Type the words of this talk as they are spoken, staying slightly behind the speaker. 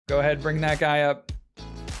Go ahead, bring that guy up.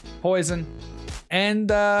 Poison. And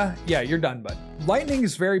yeah, you're done, bud. Lightning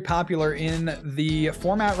is very popular in the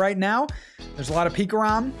format right now. There's a lot of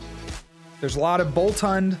Pikarom. There's a lot of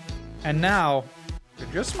Boltund. And now, there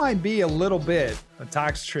just might be a little bit of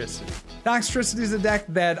Toxtricity. Toxtricity is a deck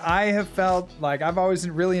that I have felt like I've always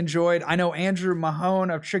really enjoyed. I know Andrew Mahone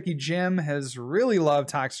of Tricky Jim has really loved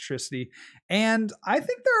Toxtricity. And I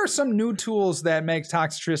think there are some new tools that make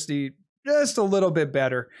Toxtricity just a little bit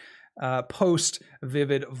better post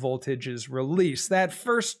Vivid Voltage's release. That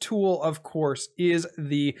first tool, of course, is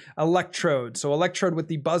the Electrode. So Electrode with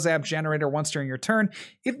the Buzz App generator once during your turn.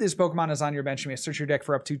 If this Pokemon is on your bench, you may search your deck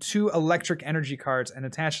for up to 2 electric energy cards and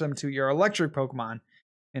attach them to your electric Pokemon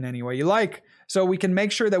in any way you like. So we can make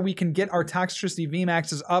sure that we can get our Toxtricity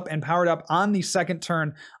VMAXs up and powered up on the second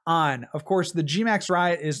turn on. Of course, the Gmax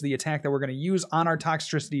Riot is the attack that we're going to use on our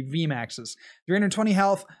Toxtricity VMAXs. 320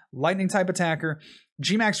 health, lightning type attacker.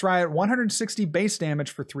 Gmax Riot, 160 base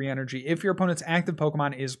damage for 3 energy. If your opponent's active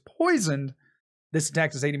Pokemon is poisoned, this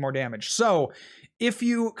attack does 80 more damage. So if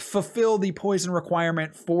you fulfill the poison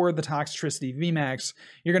requirement for the Toxtricity VMAX,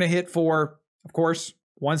 you're going to hit for, of course,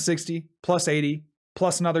 160 plus 80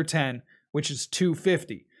 plus another 10, which is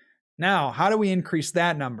 250. Now, how do we increase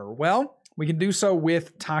that number? Well, we can do so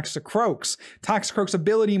with Toxicroaks. Toxicroaks'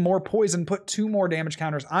 ability, more poison, put 2 more damage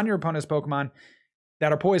counters on your opponent's Pokemon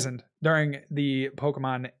that are poisoned during the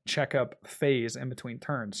Pokemon checkup phase in between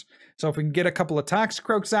turns. So if we can get a couple of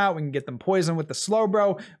Toxicroaks out, we can get them poisoned with the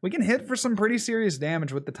Slowbro, we can hit for some pretty serious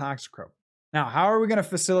damage with the Toxicroak. Now, how are we going to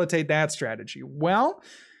facilitate that strategy? Well,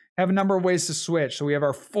 have a number of ways to switch. So we have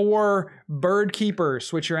our 4 Bird Keepers.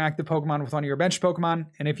 Switch your active Pokemon with one of your bench Pokemon.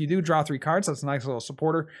 And if you do, draw 3 cards. That's a nice little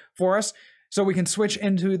supporter for us. So we can switch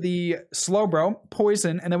into the Slowbro,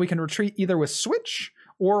 Poison, and then we can retreat either with Switch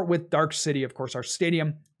or with Dark City. Of course, our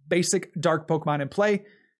stadium basic dark Pokemon in play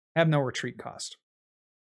have no retreat cost.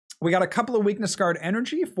 We got a couple of weakness guard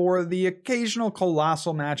energy for the occasional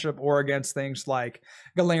colossal matchup or against things like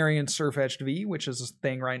Galarian Surf-Edged V, which is a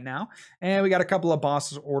thing right now. And we got a couple of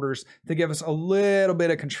boss's orders to give us a little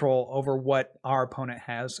bit of control over what our opponent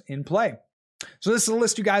has in play. So this is the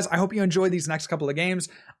list, you guys. I hope you enjoy these next couple of games.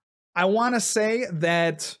 I want to say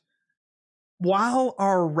that while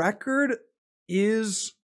our record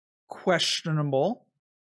is questionable,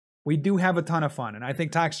 we do have a ton of fun, and I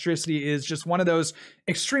think Toxtricity is just one of those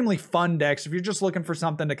extremely fun decks. If you're just looking for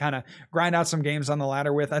something to kind of grind out some games on the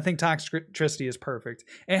ladder with, I think Toxtricity is perfect.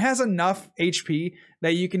 It has enough HP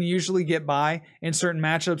that you can usually get by in certain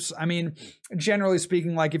matchups. I mean, generally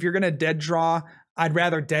speaking, like if you're going to dead draw, I'd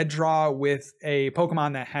rather dead draw with a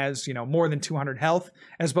Pokemon that has, you know, more than 200 health,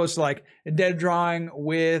 as opposed to like dead drawing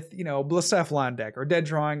with, you know, Blacephalon deck or dead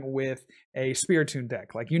drawing with a Spiritomb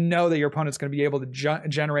deck. Like, you know that your opponent's going to be able to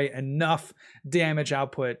generate enough damage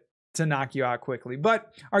output to knock you out quickly.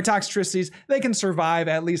 But our Toxtricities, they can survive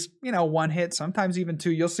at least, you know, 1 hit, sometimes even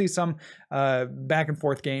 2. You'll see some back and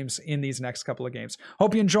forth games in these next couple of games.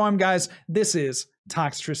 Hope you enjoy them, guys. This is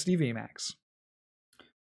Toxtricity VMAX.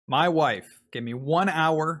 My wife gave me 1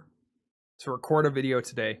 hour to record a video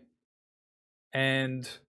today, and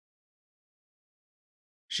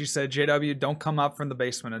she said, JW, don't come up from the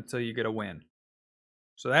basement until you get a win.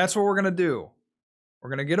 So that's what we're going to do. We're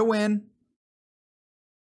going to get a win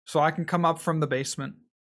so I can come up from the basement,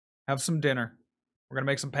 have some dinner. We're going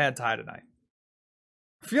to make some pad thai tonight.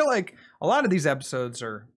 I feel like a lot of these episodes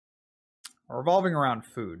are revolving around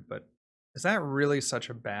food, but is that really such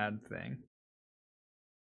a bad thing?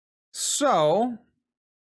 So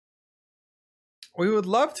we would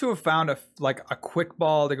love to have found a quick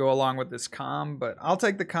ball to go along with this comm, but I'll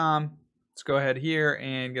take the comm. Let's go ahead here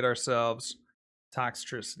and get ourselves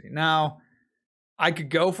Toxtricity. Now, I could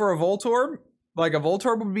go for a Voltorb. Like, a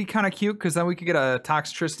Voltorb would be kind of cute because then we could get a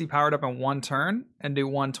Toxtricity powered up in 1 turn and do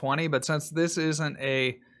 120. But since this isn't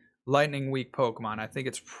a lightning weak Pokemon, I think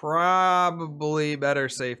it's probably better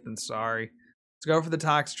safe than sorry. Let's go for the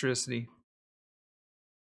Toxtricity.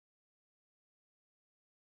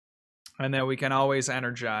 And then we can always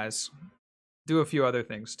energize. Do a few other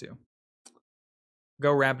things too.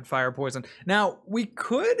 Go rapid fire poison. Now, we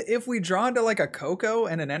could, if we draw into like a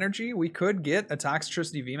OHKO and an energy, we could get a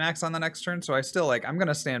Toxtricity VMAX on the next turn. So I still like, I'm going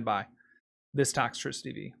to stand by this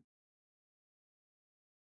Toxtricity V.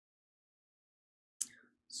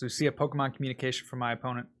 So you see a Pokemon communication from my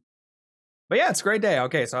opponent. But yeah, it's a great day.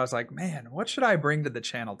 Okay, so I was like, man, what should I bring to the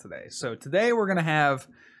channel today? So today we're going to have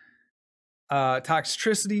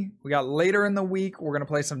Toxtricity. We got later in the week, we're going to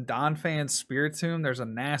play some Donphan Spiritomb. There's a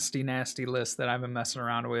nasty, nasty list that I've been messing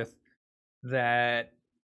around with that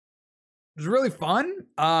is really fun.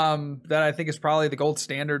 That I think is probably the gold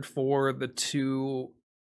standard for the 2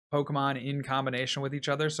 Pokemon in combination with each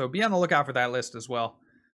other. So be on the lookout for that list as well.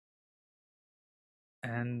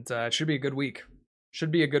 And it should be a good week.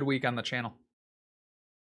 Should be a good week on the channel.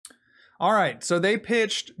 All right, so they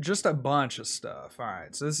pitched just a bunch of stuff. All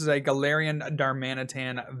right, so this is a Galarian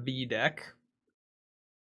Darmanitan V deck.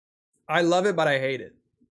 I love it, but I hate it.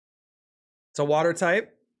 It's a water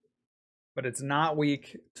type, but it's not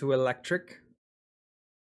weak to electric.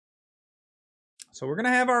 So we're going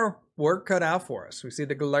to have our work cut out for us. We see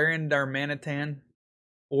the Galarian Darmanitan,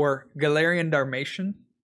 or Galarian Darmation.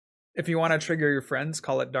 If you want to trigger your friends,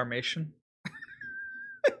 call it Darmation.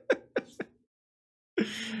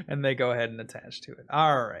 And they go ahead and attach to it.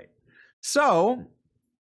 All right. So,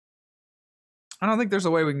 I don't think there's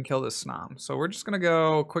a way we can kill this Snom. So we're just going to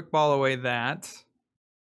go quick ball away that.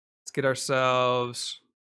 Let's get ourselves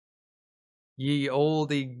ye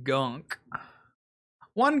olde gunk.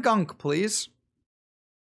 One gunk, please.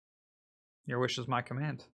 Your wish is my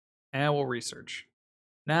command. And we'll research.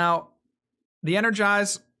 Now, the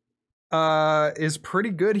Energize is pretty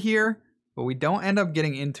good here, but we don't end up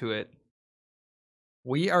getting into it.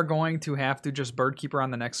 We are going to have to just Birdkeeper on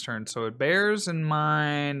the next turn. So it bears in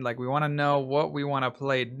mind, like, we want to know what we want to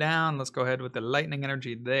play down. Let's go ahead with the Lightning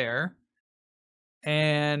Energy there.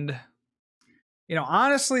 And, you know,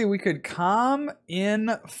 honestly, we could come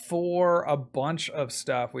in for a bunch of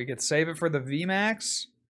stuff. We could save it for the VMAX.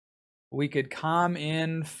 We could come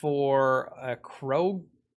in for a Crow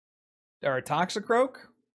or a Toxicroak.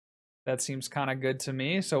 That seems kind of good to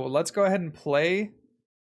me. So let's go ahead and play.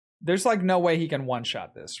 There's like no way he can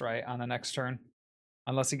one-shot this, right, on the next turn.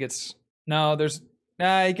 Unless he gets... No, there's...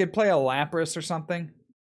 he could play a Lapras or something.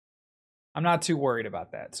 I'm not too worried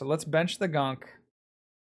about that. So let's bench the gunk.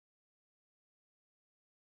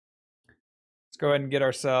 Let's go ahead and get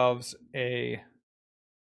ourselves a...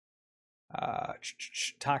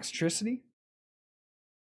 Toxtricity.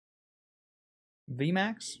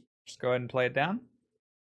 VMAX. Just go ahead and play it down.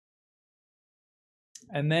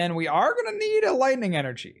 And then we are going to need a Lightning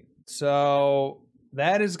Energy. So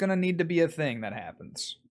that is going to need to be a thing that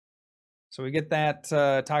happens. So we get that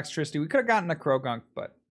Toxtricity. We could have gotten a Krogunk,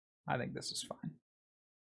 but I think this is fine.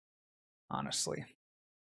 Honestly.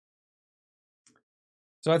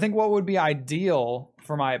 So I think what would be ideal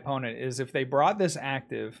for my opponent is if they brought this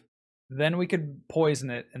active, then we could poison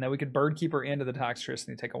it, and then we could Birdkeeper into the Toxtricity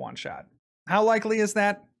and take a one-shot. How likely is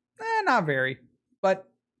that? Not very, but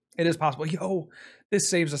it is possible. Yo, this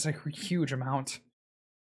saves us a huge amount.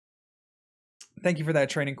 Thank you for that,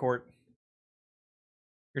 Training Court.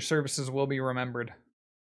 Your services will be remembered.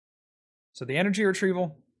 So the energy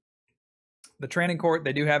retrieval, the Training Court,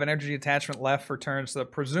 they do have an energy attachment left for turns, so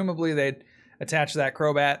presumably they'd attach that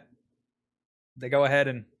Crobat. They go ahead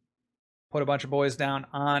and put a bunch of boys down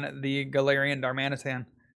on the Galarian Darmanitan.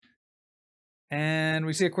 And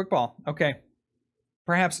we see a Quick Ball. Okay.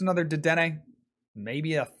 Perhaps another Dedenne.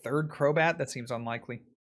 Maybe a third Crobat. That seems unlikely.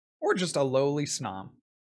 Or just a lowly Snom.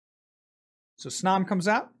 So Snom comes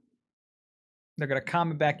out. They're going to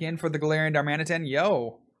come back in for the Galarian Darmanitan.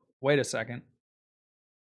 Yo, wait a second.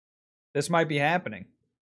 This might be happening.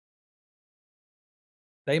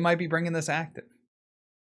 They might be bringing this active.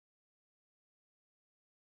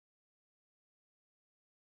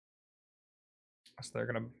 So they're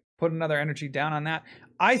going to put another energy down on that.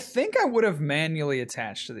 I think I would have manually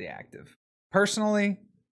attached to the active. Personally,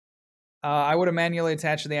 I would have manually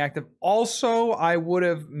attached to the active. Also, I would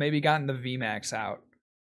have maybe gotten the VMAX out.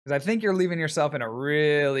 Because I think you're leaving yourself in a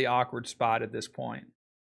really awkward spot at this point.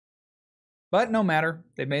 But no matter.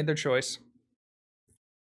 They made their choice.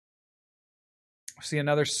 See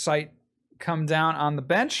another Sight come down on the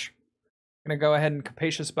bench. I'm going to go ahead and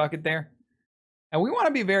Capacious Bucket there. And we want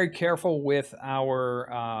to be very careful with our...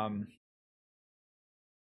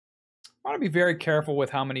 want to be very careful with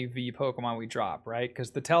how many V Pokemon we drop, right?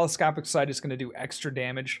 Because the Telescopic Sight is going to do extra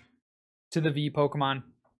damage to the V Pokemon.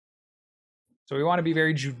 So we want to be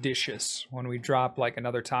very judicious when we drop like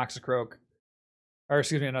another Toxicroak. Or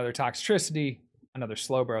excuse me, another Toxtricity, another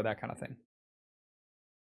Slowbro, that kind of thing.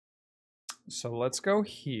 So let's go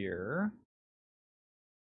here.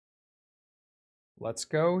 Let's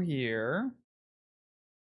go here.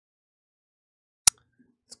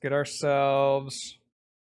 Let's get ourselves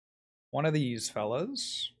one of these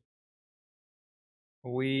fellas.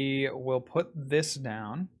 We will put this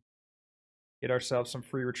down. Get ourselves some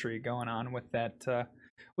free retreat going on with that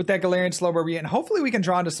Galarian Slowbro. And hopefully we can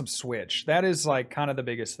draw into some switch. That is like kind of the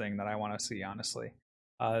biggest thing that I want to see, honestly.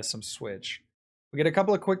 Some switch. We get a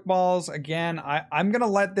couple of quick balls. Again, I'm going to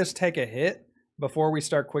let this take a hit before we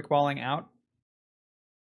start quick balling out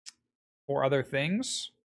for other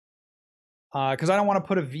things. Because I don't want to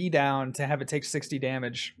put a V down to have it take 60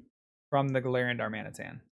 damage from the Galarian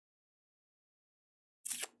Darmanitan.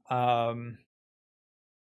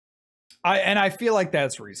 I feel like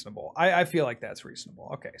that's reasonable. I feel like that's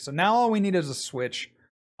reasonable. Okay, so now all we need is a switch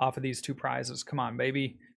off of these two prizes. Come on,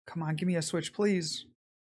 baby. Come on, give me a switch, please.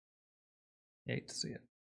 I hate to see it.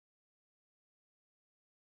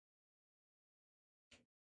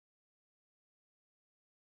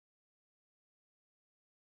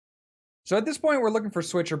 So at this point, we're looking for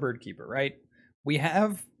switch or bird keeper, right? We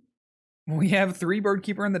have 3 bird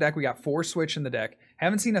keeper in the deck. We got 4 switch in the deck.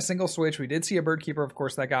 Haven't seen a single switch. We did see a bird keeper, of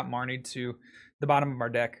course, that got Marnied to the bottom of our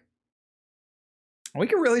deck. We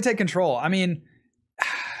can really take control. I mean,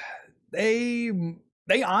 they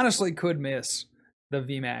honestly could miss the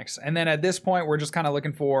VMAX. And then at this point, we're just kind of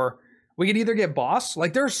looking for, we could either get boss.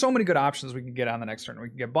 Like, there are so many good options we can get on the next turn. We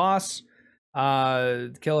can get boss, kill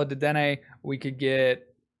a Dedenne. We could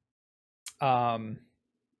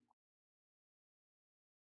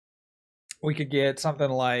get something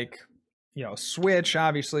like, you know, switch.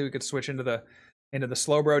 Obviously, we could switch into the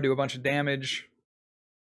Slowbro, do a bunch of damage.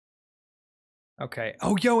 Okay.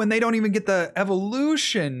 Oh, yo, and they don't even get the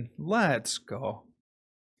evolution. Let's go.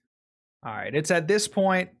 All right. It's at this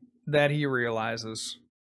point that he realizes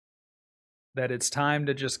that it's time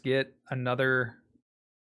to just get another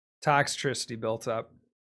Toxtricity built up.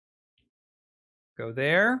 Go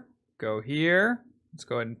there. Go here. Let's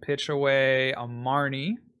go ahead and pitch away a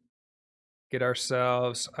Marnie. Get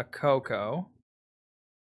ourselves a OHKO.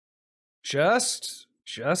 Just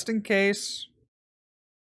in case.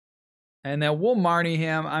 And then we'll Marnie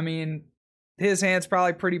him. I mean, his hand's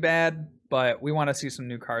probably pretty bad, but we want to see some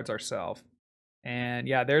new cards ourselves. And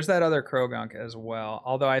yeah, there's that other Krogunk as well.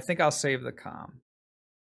 Although I think I'll save the Calm.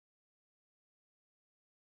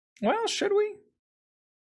 Well, should we?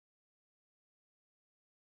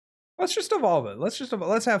 Let's just evolve it. Let's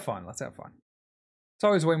have fun. Let's have fun. It's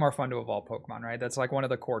always way more fun to evolve Pokemon, right? That's like one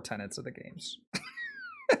of the core tenets of the games.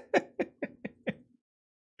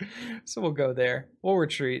 So we'll go there. We'll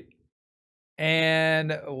retreat.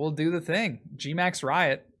 And we'll do the thing. G-Max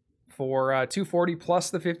Riot for 240 plus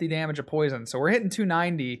the 50 damage of poison. So we're hitting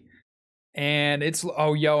 290. And it's,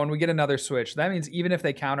 oh, yo, and we get another switch. That means even if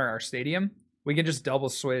they counter our stadium, we can just double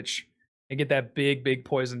switch and get that big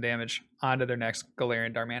poison damage onto their next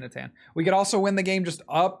Galarian Darmanitan. We could also win the game just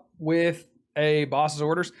up with a boss's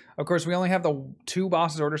orders. Of course, we only have the 2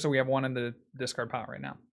 boss's orders, so we have 1 in the discard pile right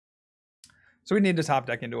now. So we need to top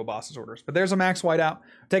deck into a boss's orders. But there's a max whiteout.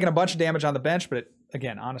 Taking a bunch of damage on the bench, but it,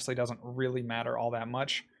 again, honestly doesn't really matter all that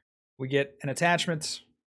much. We get an attachment.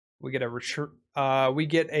 We get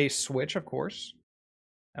a switch, of course.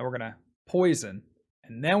 And we're gonna poison.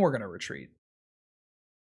 And then we're gonna retreat.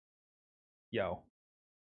 Yo.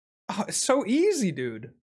 Oh, it's so easy,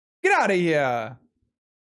 dude. Get out of here.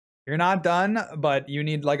 You're not done, but you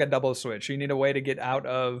need like a double switch. You need a way to get out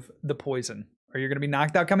of the poison. Or you're going to be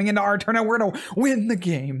knocked out coming into our turn and we're going to win the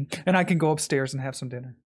game. And I can go upstairs and have some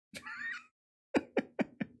dinner.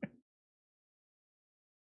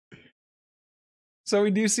 So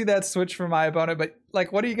we do see that switch from my opponent, but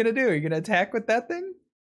like, what are you going to do? Are you going to attack with that thing?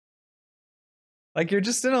 Like, you're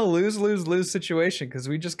just in a lose-lose-lose situation because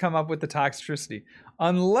we just come up with the Toxtricity.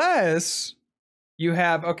 Unless you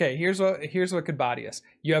have, okay, here's what could body us.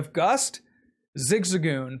 You have Gust,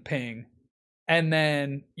 Zigzagoon, Ping, and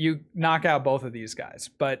then you knock out both of these guys.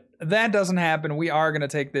 But that doesn't happen. We are going to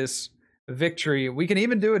take this victory. We can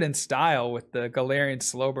even do it in style with the Galarian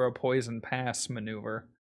Slowbro Poison Pass maneuver.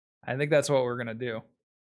 I think that's what we're going to do.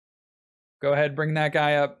 Go ahead, bring that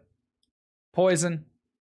guy up. Poison.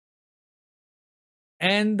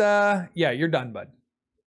 And, yeah, you're done, bud.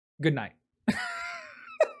 Good night.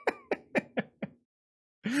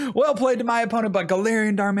 Well played to my opponent, but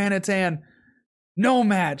Galarian Darmanitan, no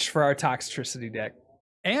match for our Toxtricity deck.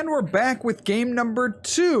 And we're back with game number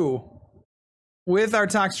 2 with our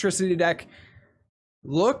Toxtricity deck.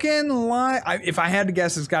 Looking like, if I had to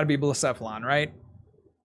guess, it's got to be Blacephalon, right?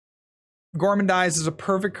 Gormandize is a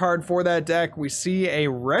perfect card for that deck. We see a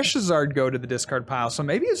Reshizard go to the discard pile, so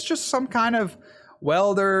maybe it's just some kind of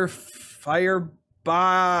Welder, Magmar.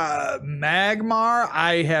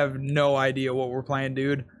 I have no idea what we're playing,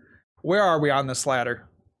 dude. Where are we on this ladder?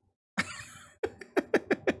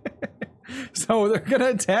 So they're gonna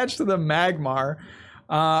attach to the Magmar.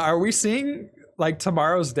 Are we seeing like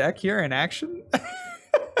tomorrow's deck here in action?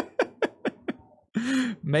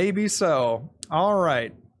 Maybe so. All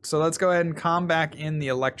right. So let's go ahead and calm back in the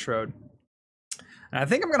Electrode. And I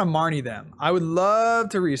think I'm going to Marnie them. I would love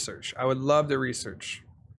to research.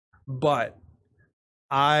 But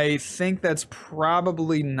I think that's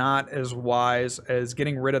probably not as wise as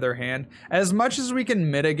getting rid of their hand. As much as we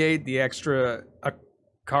can mitigate the extra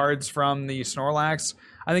cards from the Snorlax,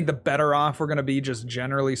 I think the better off we're going to be, just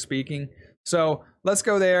generally speaking. So let's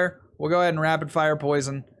go there. We'll go ahead and rapid fire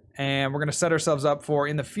poison, and we're going to set ourselves up for,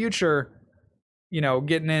 in the future, you know,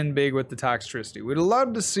 getting in big with the Toxtricity. We'd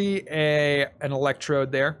love to see an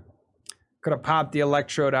Electrode there. Could have popped the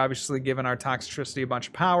Electrode, obviously, given our Toxtricity a bunch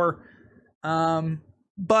of power.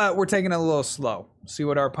 But we're taking it a little slow. See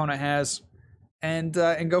what our opponent has, and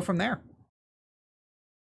go from there.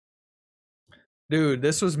 Dude,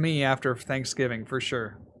 this was me after Thanksgiving, for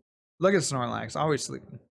sure. Look at Snorlax, always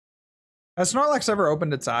sleeping. Has Snorlax ever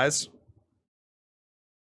opened its eyes?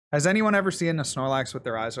 Has anyone ever seen a Snorlax with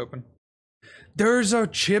their eyes open? There's a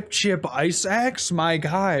Chip Ice Axe? My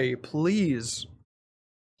guy, please.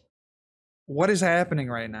 What is happening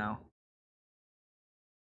right now?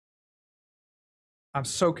 I'm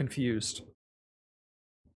so confused.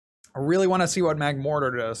 I really want to see what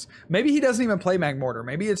Magmortar does. Maybe he doesn't even play Magmortar.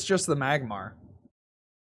 Maybe it's just the Magmar.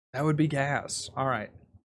 That would be gas. All right.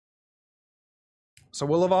 So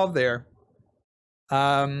we'll evolve there.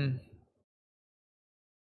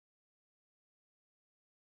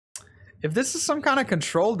 If this is some kind of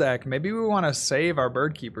control deck, maybe we want to save our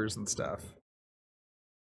bird keepers and stuff.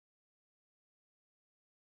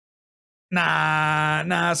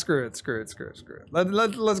 Nah, screw it. Let's go in.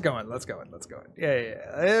 Yeah.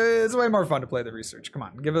 It's way more fun to play the research. Come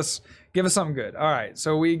on, give us something good. All right,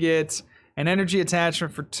 so we get an energy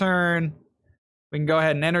attachment for turn. We can go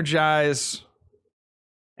ahead and energize,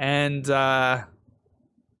 and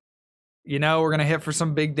you know, we're gonna hit for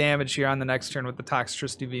some big damage here on the next turn with the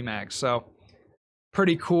Toxtricity VMAX. So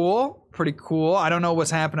pretty cool. I don't know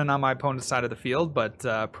what's happening on my opponent's side of the field,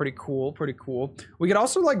 but pretty cool. We could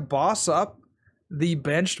also like boss up the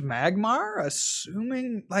benched Magmar,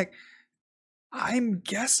 assuming, like, I'm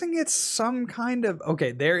guessing it's some kind of,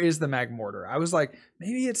 okay, there is the Magmortar. I was like,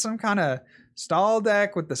 maybe it's some kind of stall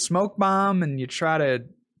deck with the smoke bomb and you try to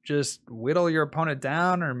just whittle your opponent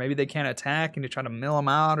down, or maybe they can't attack and you try to mill them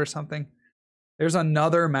out or something. There's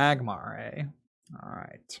another Magmar, eh? All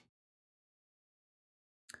right.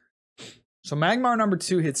 So Magmar number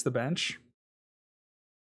 2 hits the bench.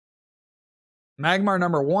 Magmar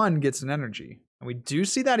number 1 gets an energy. And we do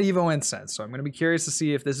see that Evo Incense, so I'm going to be curious to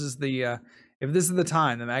see if this is the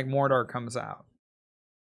time the Magmortar comes out.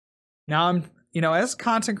 Now I'm, you know, as a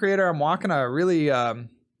content creator, I'm walking a really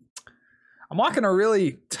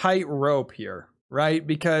tight rope here, right?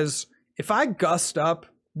 Because if I gust up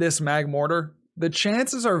this Magmortar, the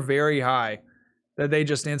chances are very high that they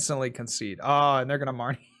just instantly concede. Oh, and they're going to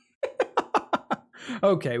Marnie.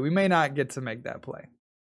 Okay, we may not get to make that play.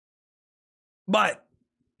 But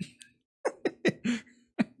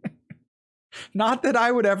not that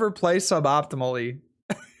I would ever play suboptimally.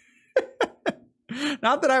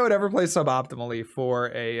 Not that I would ever play suboptimally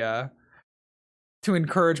for a to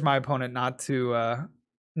encourage my opponent not to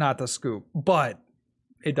scoop, but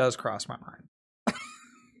it does cross my mind.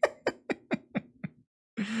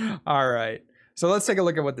 All right. So let's take a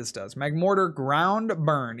look at what this does. Magmortar Ground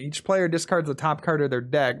Burn. Each player discards the top card of their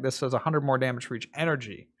deck. This does 100 more damage for each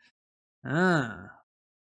energy. So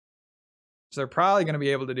they're probably going to be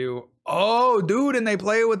able to do... Oh, dude, and they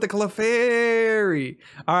play with the Clefairy.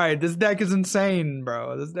 All right, this deck is insane,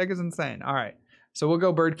 bro. This deck is insane. All right, so we'll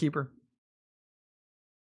go Bird Keeper.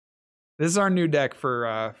 This is our new deck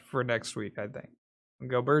for next week, I think. We'll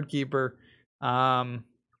go Bird Keeper.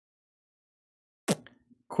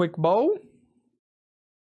 Quick Bow.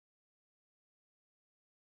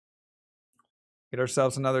 Get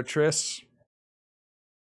ourselves another Triss.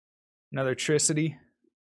 Another Tricity.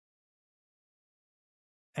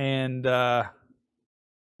 And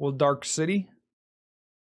we'll Dark City.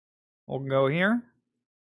 We'll go here.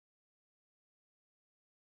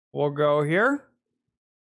 We'll go here.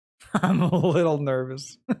 I'm a little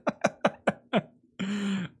nervous.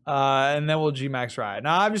 And then we'll G-Max Ride.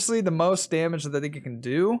 Now, obviously, the most damage that I think it can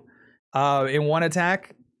do in one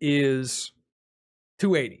attack is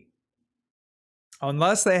 280.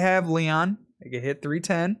 Unless they have Leon, they can hit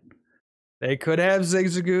 310. They could have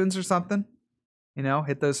Zigzagoons or something. You know,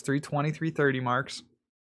 hit those 320, 330 marks.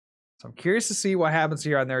 So I'm curious to see what happens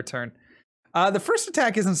here on their turn. The first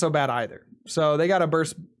attack isn't so bad either. So they got a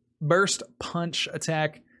burst punch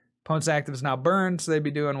attack. Opponent's active is now burned, so they'd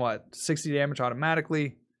be doing what? 60 damage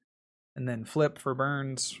automatically. And then flip for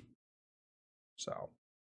burns. So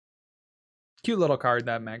cute little card,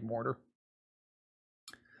 that Magmortar.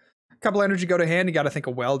 Couple energy go to hand. You got to think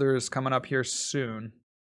a Welder is coming up here soon.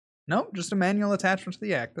 Nope, just a manual attachment to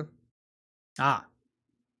the active. Ah.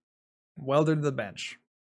 Welder to the bench.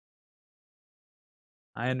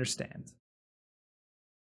 I understand.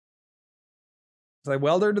 It's like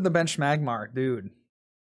welder to the bench Magmar, dude.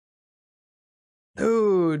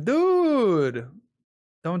 Dude.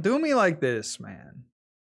 Don't do me like this, man.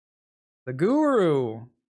 The guru.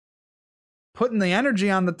 Putting the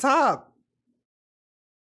energy on the top.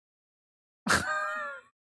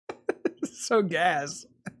 So gas.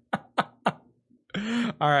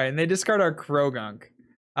 Alright, and they discard our Krogunk.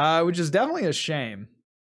 Which is definitely a shame.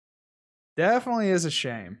 Definitely is a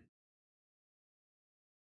shame.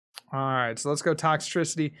 Alright, so let's go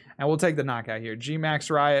Toxtricity, and we'll take the knockout here. G-Max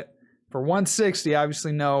Riot for 160.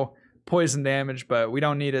 Obviously no poison damage, but we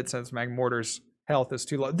don't need it since Magmortar's health is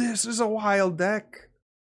too low. This is a wild deck.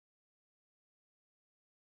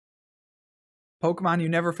 Pokemon, you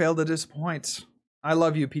never fail to disappoint. I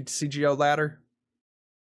love you, PTCGO Ladder.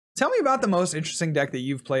 Tell me about the most interesting deck that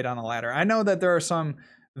you've played on the ladder. I know that there are some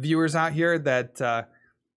viewers out here that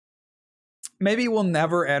maybe will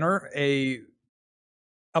never enter a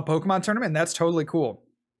Pokemon tournament, and that's totally cool.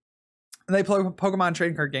 And they play Pokemon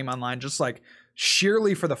trading card game online just like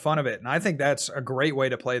sheerly for the fun of it. And I think that's a great way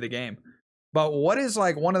to play the game. But what is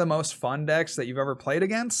like one of the most fun decks that you've ever played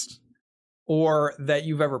against? Or that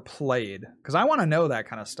you've ever played? Because I want to know that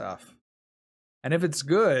kind of stuff. And if it's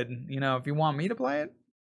good, you know, if you want me to play it,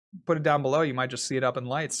 put it down below. You might just see it up in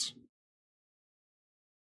lights.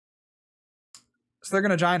 So they're going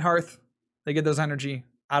to Giant Hearth. They get those energy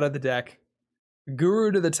out of the deck.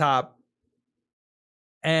 Guru to the top.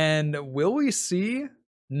 And will we see?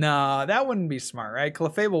 Nah, that wouldn't be smart, right?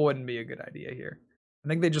 Clefable wouldn't be a good idea here. I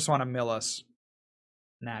think they just want to mill us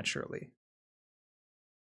naturally.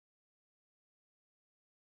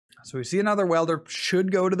 So we see another welder.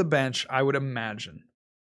 Should go to the bench, I would imagine.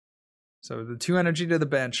 So the 2 energy to the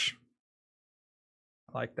bench.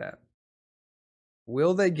 I like that.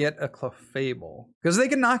 Will they get a Clefable? Because they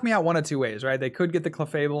can knock me out one of two ways, right? They could get the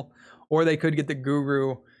Clefable, or they could get the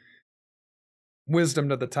Guru Wisdom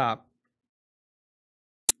to the top.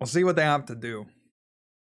 We'll see what they have to do.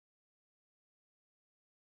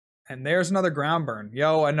 And there's another ground burn.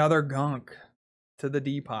 Yo, another gunk to the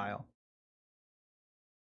D pile.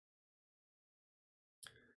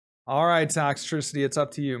 All right, Toxtricity, it's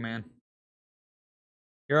up to you, man.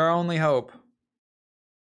 You're our only hope.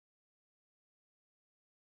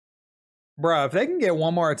 Bruh, if they can get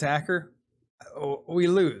one more attacker, we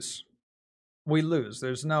lose. We lose.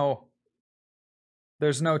 There's no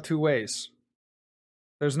two ways.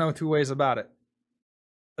 There's no two ways about it.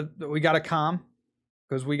 We got to calm,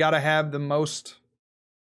 because we got to have the most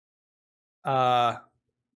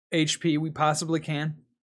HP we possibly can.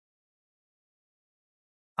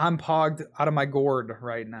 I'm pogged out of my gourd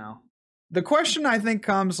right now. The question, I think,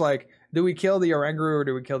 comes like, do we kill the Oranguru or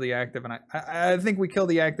do we kill the active? And I think we kill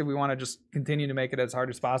the active. We want to just continue to make it as hard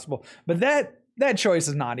as possible. But that choice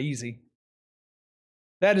is not easy.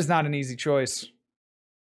 That is not an easy choice.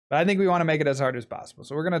 But I think we want to make it as hard as possible.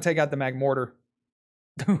 So we're going to take out the Magmortar.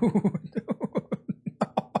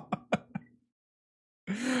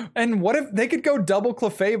 And what if they could go double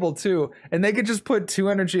Clefable too? And they could just put 2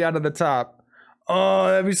 energy out of the top. Oh,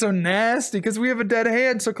 that'd be so nasty because we have a dead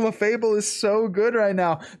hand. So Clefable is so good right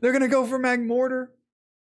now. They're going to go for Magmortar.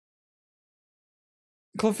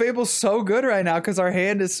 Clefable's so good right now because our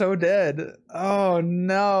hand is so dead. Oh,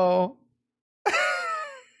 no.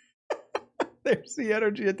 There's the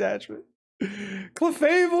energy attachment.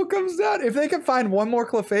 Clefable comes down. If they can find one more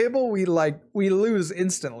Clefable, we lose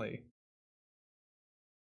instantly.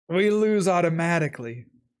 We lose automatically.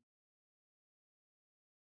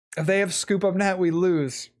 If they have Scoop Up Net, we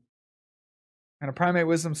lose. And a Primate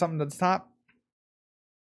Wisdom, something to the top.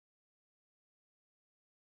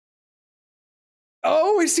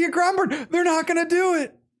 Oh, we see a Groundbird. They're not going to do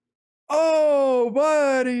it. Oh,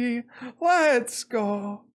 buddy. Let's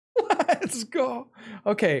go. Let's go.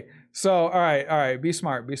 Okay, so, all right. Be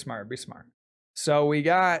smart. So we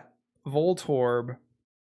got Voltorb.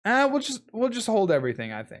 We'll just hold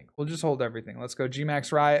everything, I think. We'll just hold everything. Let's go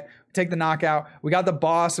G-Max Riot. Take the knockout. We got the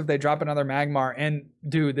boss if they drop another Magmar. And,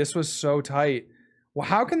 dude, this was so tight. Well,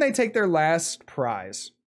 how can they take their last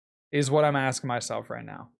prize is what I'm asking myself right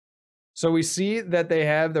now. So we see that they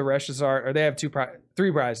have the Reshizard, or they have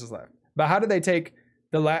 3 prizes left. But how do they take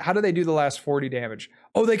how do they do the last 40 damage?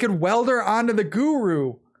 Oh, they could weld her onto the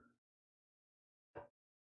Guru.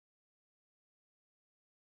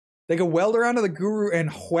 They could weld her onto the Guru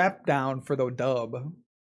and whap down for the dub.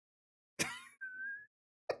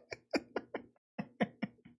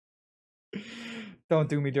 Don't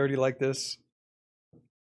do me dirty like this.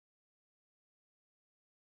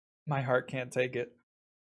 My heart can't take it.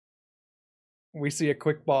 We see a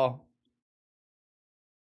quick ball.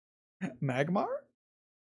 Magmar?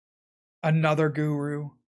 Another guru.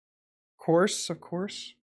 Of course.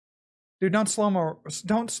 Dude, don't slow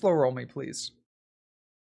roll me, please.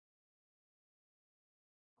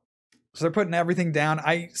 So they're putting everything down.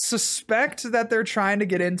 I suspect that they're trying to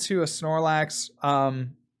get into a Snorlax.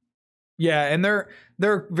 Yeah, and they're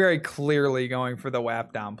very clearly going for the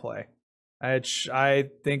WAP down play, which I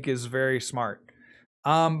think is very smart.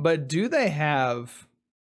 But do they have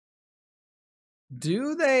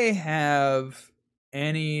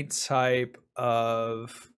any type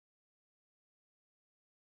of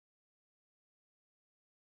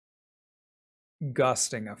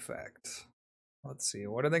gusting effect? Let's see.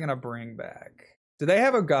 What are they going to bring back? Do they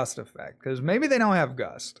have a gust effect? Because maybe they don't have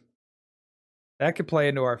gust. That could play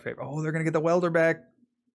into our favor. Oh, they're going to get the welder back.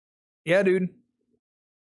 Yeah, dude.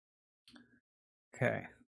 Okay.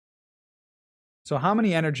 So how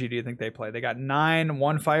many energy do you think they play? They got 9,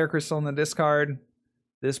 1 fire crystal in the discard.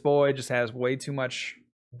 This boy just has way too much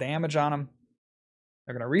damage on him.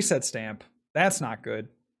 They're going to reset stamp. That's not good.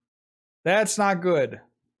 That's not good.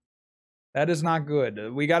 That is not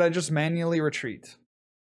good. We got to just manually retreat.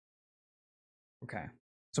 Okay.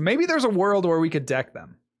 So maybe there's a world where we could deck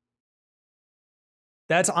them.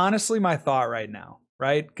 That's honestly my thought right now,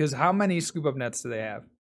 right? Because how many scoop up nets do they have?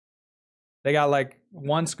 They got like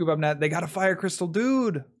 1 scoop up net. They got a fire crystal,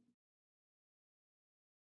 dude.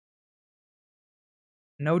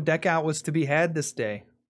 No deck out was to be had this day.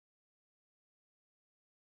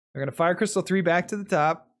 They're going to fire crystal 3 back to the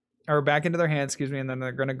top. Or back into their hand, excuse me, and then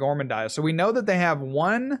they're going to Gormandize. So we know that they have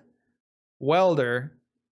 1 welder.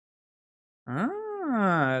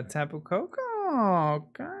 Tapu Koko.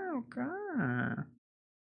 Okay.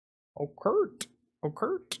 Oh,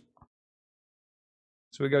 Kurt.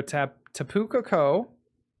 So we go Tapu Koko.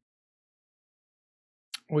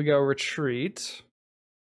 We go retreat.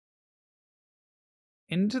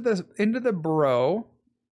 Into the bro.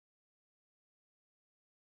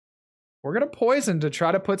 We're going to poison to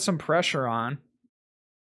try to put some pressure on.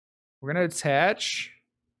 We're going to attach.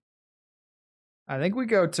 I think we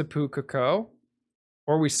go Tapu Koko.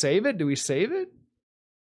 Or we save it? Do we save it?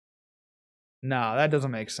 No, that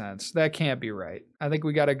doesn't make sense. That can't be right. I think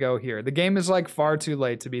we got to go here. The game is like far too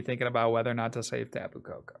late to be thinking about whether or not to save Tapu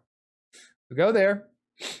Koko. We go there.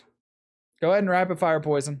 Go ahead and rapid fire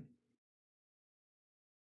poison.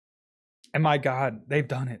 And my God, they've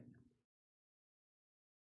done it.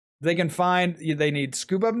 They can find, they need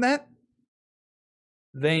scoop up net.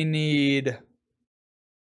 They need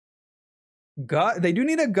they do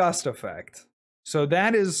need a gust effect. So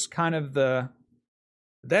that is kind of the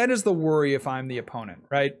worry if I'm the opponent,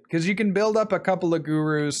 right? Because you can build up a couple of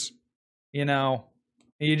gurus, you know,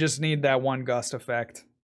 you just need that 1 gust effect.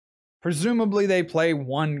 Presumably they play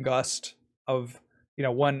 1 gust of, you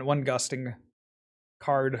know, one gusting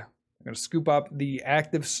card. I'm gonna scoop up the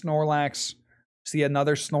active Snorlax. See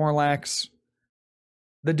another Snorlax.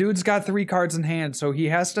 The dude's got 3 cards in hand, so he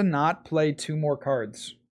has to not play 2 more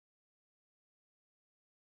cards.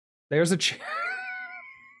 There's a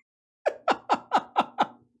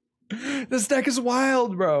This deck is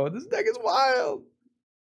wild, bro. This deck is wild.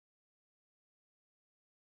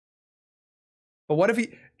 But what if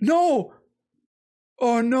he... No!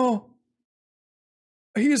 Oh, no.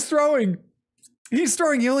 He is throwing. He's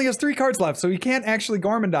throwing. He only has 3 cards left, so he can't actually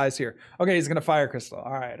Gormandize here. Okay, he's going to fire crystal.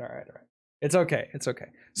 All right. It's okay.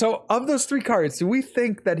 So of those 3 cards, do we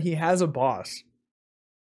think that he has a boss?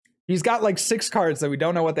 He's got like 6 cards that we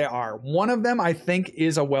don't know what they are. One of them, I think,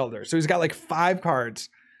 is a welder. So he's got like 5 cards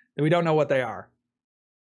that we don't know what they are.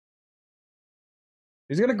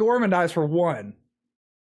 He's going to Gormandize for 1.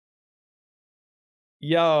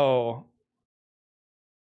 Yo.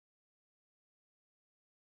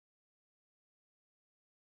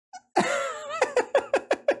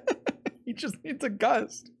 He just needs a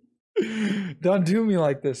gust. Don't do me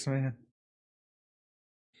like this, man.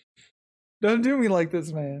 Don't do me like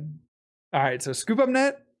this, man. All right, so scoop up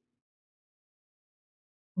net.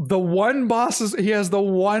 The 1 boss's, he has the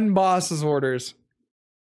 1 boss's orders.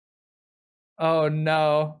 Oh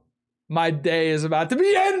no. My day is about to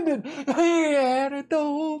be ended. He had it the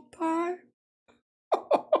whole time.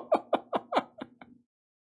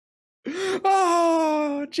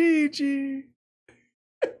 Oh, GG.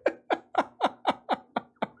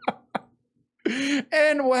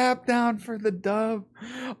 And WAP down for the dub.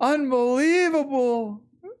 Unbelievable.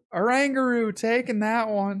 Orangaroo taking that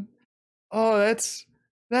one. Oh, that's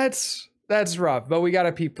rough, but we got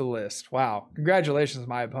to peep the list. Wow. Congratulations,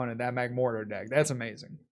 my opponent, that Magmortar deck. That's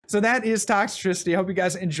amazing. So that is Toxtricity. I hope you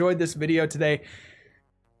guys enjoyed this video today.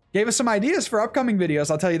 Gave us some ideas for upcoming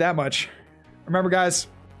videos, I'll tell you that much. Remember, guys,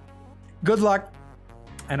 good luck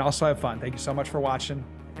and also have fun. Thank you so much for watching,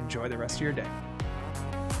 Enjoy the rest of your day.